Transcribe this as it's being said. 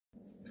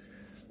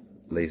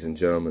Ladies and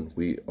gentlemen,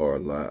 we are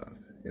live,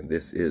 and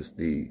this is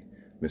the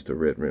Mr.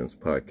 Red Rims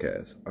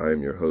podcast. I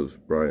am your host,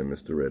 Brian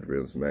Mr. Red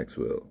Rims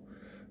Maxwell.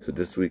 So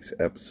this week's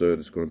episode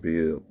is going to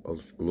be a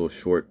little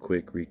short,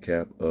 quick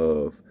recap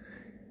of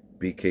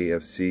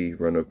Bfkc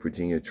Roanoke,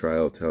 Virginia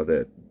tryouts held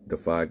at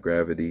Defy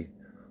Gravity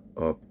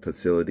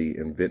facility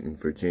in Vinton,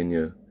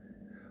 Virginia.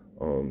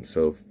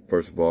 So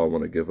first of all, I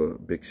want to give a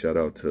big shout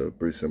out to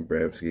Bruce and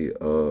Bramsky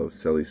of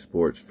Selly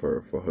Sports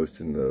for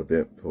hosting the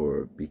event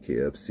for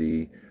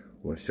Bfkc.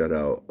 I want to shout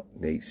out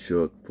Nate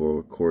Shook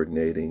for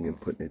coordinating and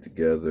putting it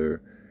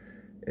together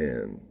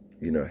and,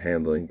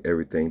 handling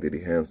everything that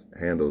he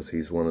handles.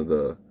 He's one of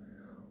the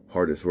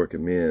hardest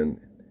working men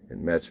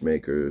and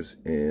matchmakers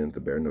in the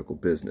bare-knuckle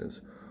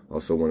business.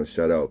 Also want to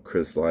shout out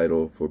Chris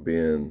Lytle for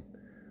being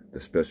the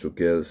special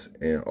guest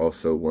and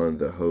also one of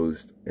the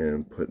hosts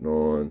and putting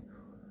on,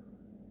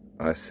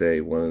 I say,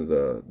 one of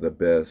the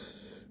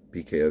best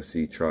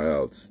Bfkc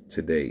tryouts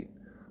to date.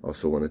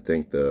 Also want to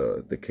thank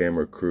the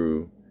camera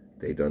crew.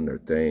 They done their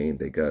thing.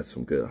 They got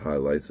some good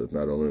highlights of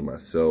not only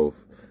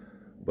myself,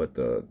 but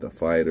the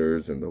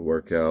fighters and the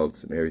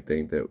workouts and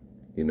everything that,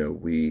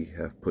 we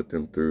have put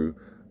them through.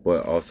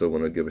 But also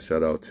want to give a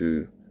shout out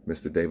to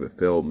Mr. David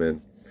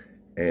Feldman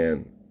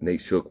and Nate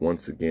Shook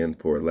once again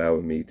for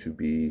allowing me to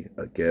be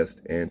a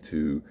guest and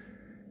to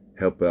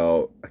help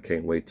out. I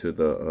can't wait till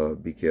the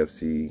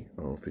Bfkc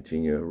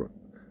Virginia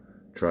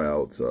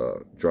tryouts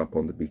drop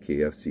on the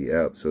Bfkc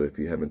app. So if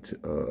you haven't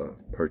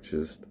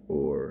purchased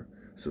or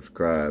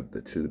subscribe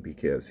to the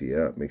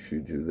Bfkc app, make sure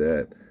you do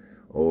that,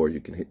 or you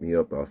can hit me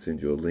up. I'll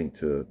send you a link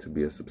to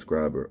be a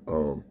subscriber.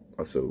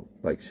 Also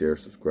like, share,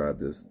 subscribe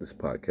this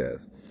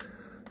podcast.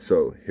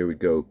 So here we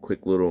go.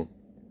 Quick little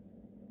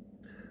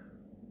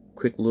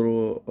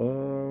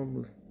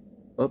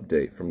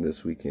update from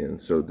this weekend.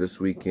 So this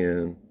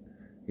weekend,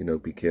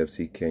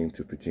 Bfkc came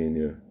to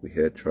Virginia. We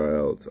had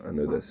tryouts. I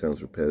know that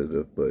sounds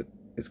repetitive, but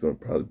it's going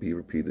to probably be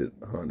repeated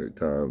 100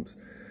 times.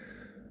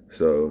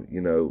 So,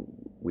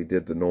 we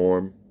did the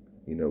norm.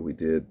 We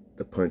did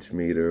the punch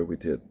meter. We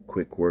did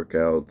quick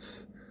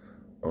workouts.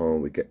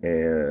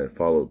 And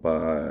followed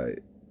by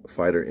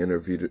fighter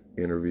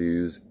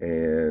interviews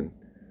and,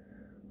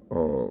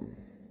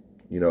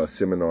 a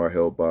seminar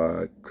held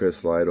by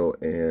Chris Lytle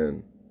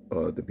and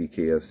the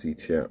Bfkc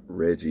champ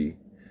Reggie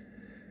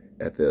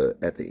at the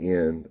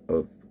end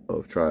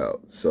of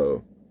tryouts.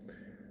 So,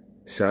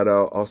 shout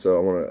out. Also, I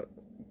want to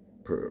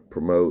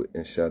promote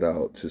and shout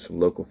out to some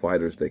local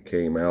fighters that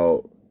came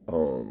out.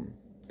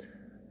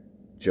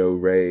 Joe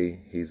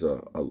Ray, he's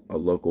a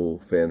local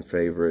fan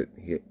favorite.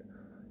 He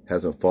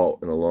hasn't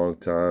fought in a long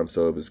time,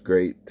 so it was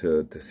great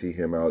to see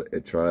him out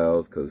at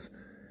trials because,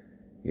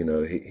 he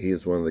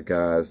is one of the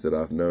guys that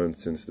I've known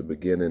since the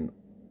beginning,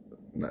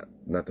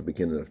 not the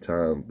beginning of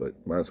time, but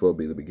might as well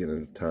be the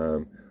beginning of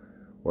time.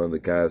 One of the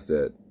guys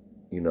that,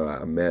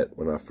 I met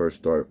when I first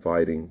started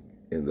fighting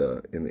in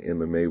the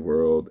MMA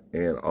world,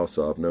 and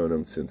also I've known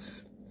him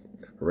since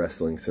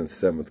wrestling since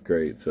 7th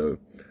grade, so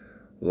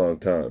long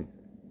time.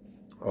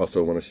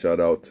 Also want to shout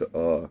out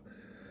to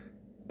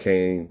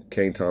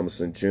Kane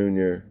Thomason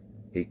Jr.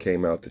 He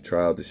came out to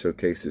trial to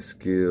showcase his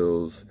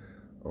skills.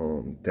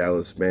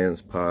 Dallas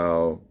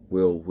Manspile,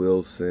 Will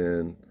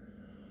Wilson,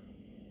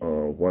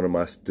 one of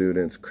my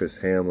students, Chris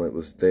Hamlet,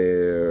 was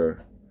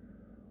there.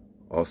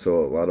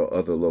 Also, a lot of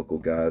other local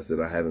guys that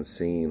I haven't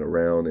seen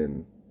around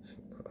in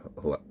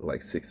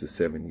like 6 to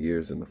 7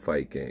 years in the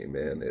fight game,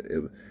 man.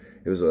 It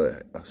was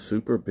a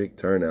super big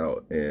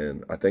turnout,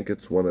 and I think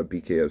it's one of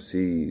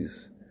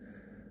Bfkc's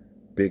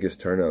biggest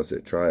turnouts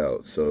at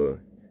tryouts. So,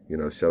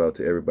 shout out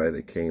to everybody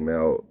that came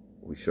out.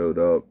 We showed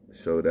up,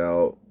 showed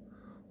out.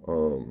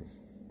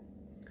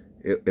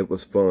 It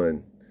was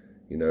fun.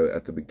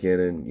 At the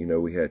beginning,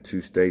 we had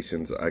 2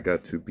 stations. I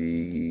got to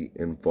be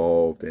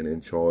involved and in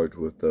charge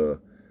with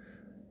the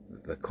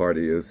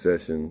cardio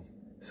session.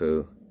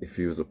 So if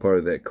you was a part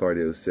of that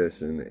cardio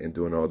session and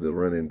doing all the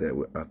running that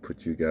I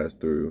put you guys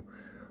through,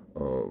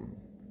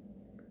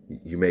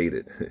 you made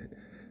it.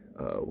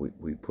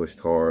 We pushed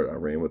hard. I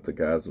ran with the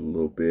guys a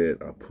little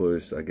bit. I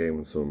pushed. I gave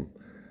them some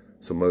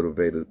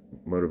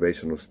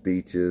motivational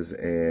speeches,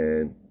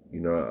 and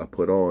I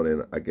put on,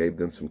 and I gave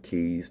them some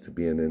keys to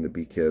being in the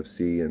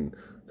Bfkc and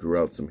threw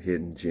out some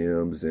hidden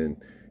gems, and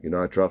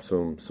I dropped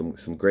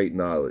some great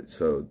knowledge.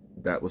 So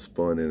that was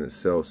fun in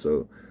itself.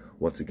 So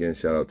once again,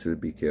 shout out to the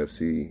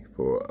Bfkc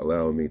for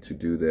allowing me to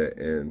do that,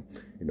 and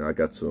I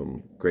got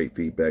some great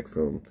feedback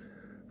from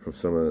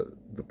some of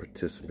the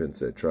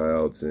participants at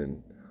tryouts,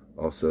 and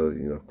also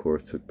of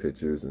course took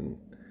pictures and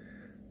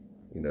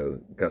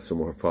got some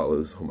more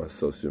follows on my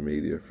social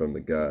media from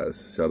the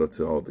guys. Shout out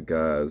to all the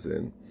guys,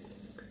 and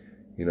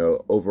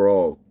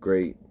overall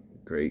great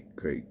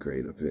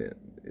event.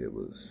 It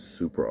was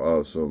super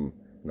awesome.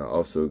 And I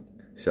also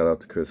shout out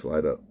to Chris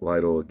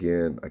Lytle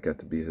again. I got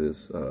to be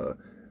his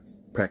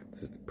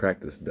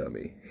practice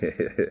dummy,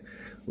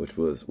 which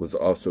was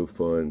also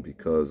fun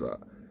because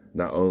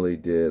not only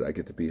did I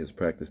get to be his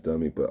practice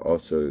dummy, but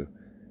also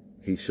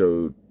he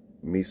showed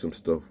me some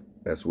stuff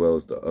as well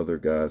as the other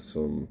guys,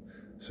 some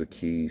are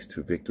keys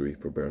to victory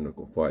for bare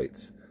knuckle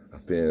fights.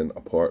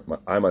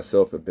 I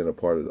myself have been a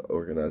part of the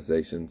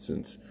organization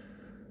since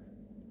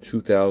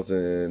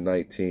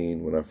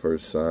 2019 when I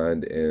first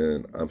signed,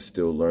 and I'm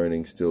still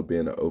learning, still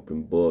being an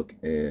open book.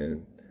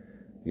 And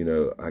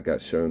I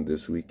got shown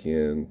this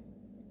weekend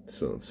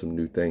some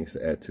new things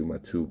to add to my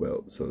tool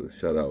belt. So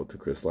shout out to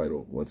Chris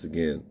Lytle once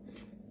again.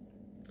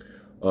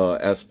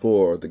 As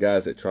for the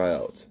guys at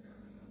tryouts,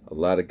 a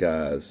lot of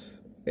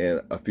guys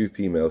and a few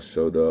females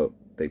showed up.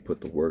 They put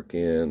the work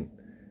in.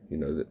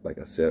 Like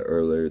I said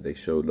earlier, they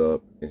showed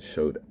up and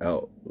showed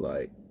out.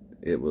 Like,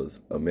 it was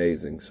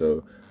amazing.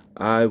 So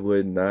I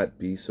would not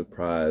be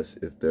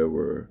surprised if there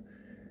were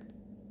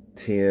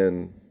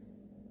 10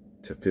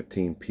 to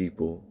 15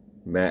 people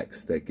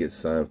max that get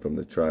signed from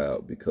the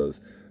tryout, because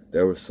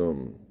there was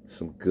some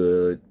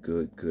good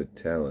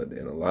talent,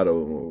 and a lot of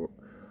them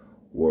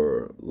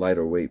were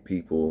lighter weight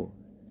people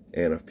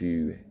and a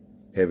few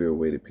heavier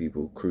weighted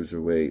people,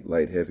 cruiserweight,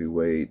 light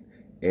heavyweight,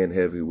 and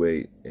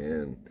heavyweight.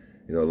 And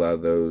a lot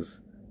of those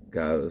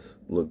guys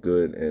look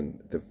good, and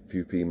the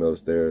few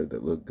females there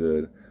that look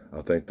good,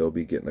 I think they'll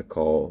be getting a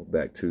call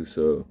back too.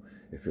 So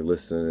if you're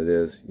listening to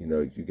this,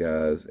 you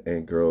guys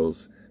and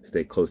girls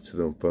stay close to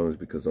them phones,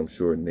 because I'm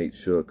sure Nate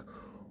Shook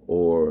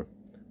or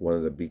one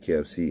of the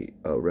BKFC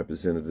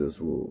representatives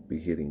will be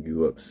hitting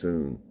you up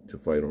soon to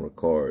fight on a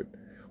card,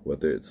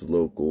 whether it's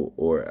local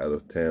or out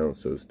of town.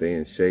 So stay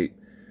in shape,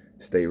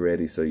 stay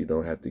ready so you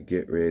don't have to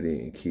get ready,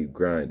 and keep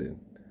grinding.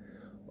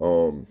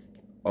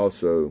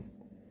 Also,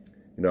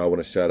 I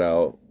want to shout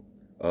out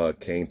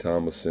Kane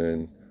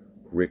Thomason,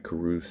 Rick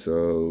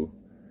Caruso,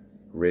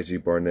 Reggie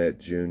Barnett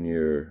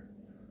Jr.,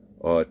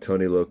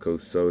 Tony Loco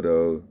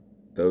Soto.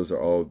 Those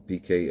are all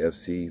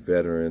BKFC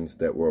veterans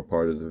that were a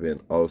part of the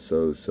event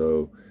also.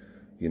 So,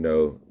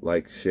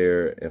 like,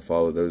 share, and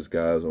follow those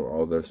guys on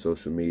all their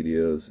social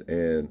medias.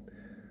 And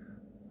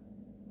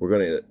we're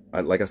going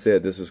to, like I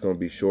said, this is going to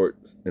be short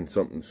and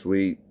something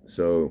sweet.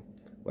 So,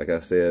 like I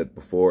said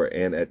before,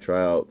 and at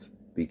tryouts,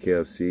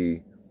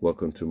 BKFC,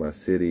 welcome to my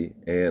city.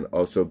 And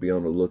also be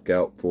on the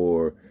lookout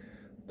for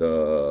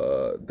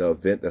the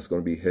event that's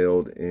going to be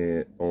held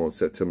on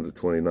September the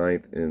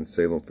 29th in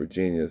Salem,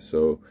 Virginia.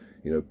 So,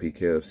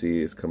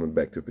 BKFC is coming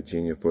back to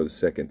Virginia for the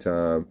second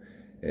time,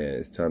 and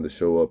it's time to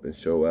show up and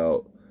show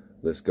out.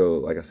 Let's go.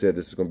 Like I said,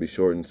 this is going to be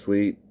short and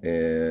sweet.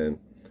 And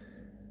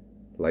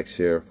like,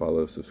 share,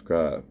 follow,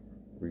 subscribe,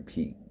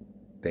 repeat.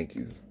 Thank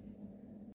you.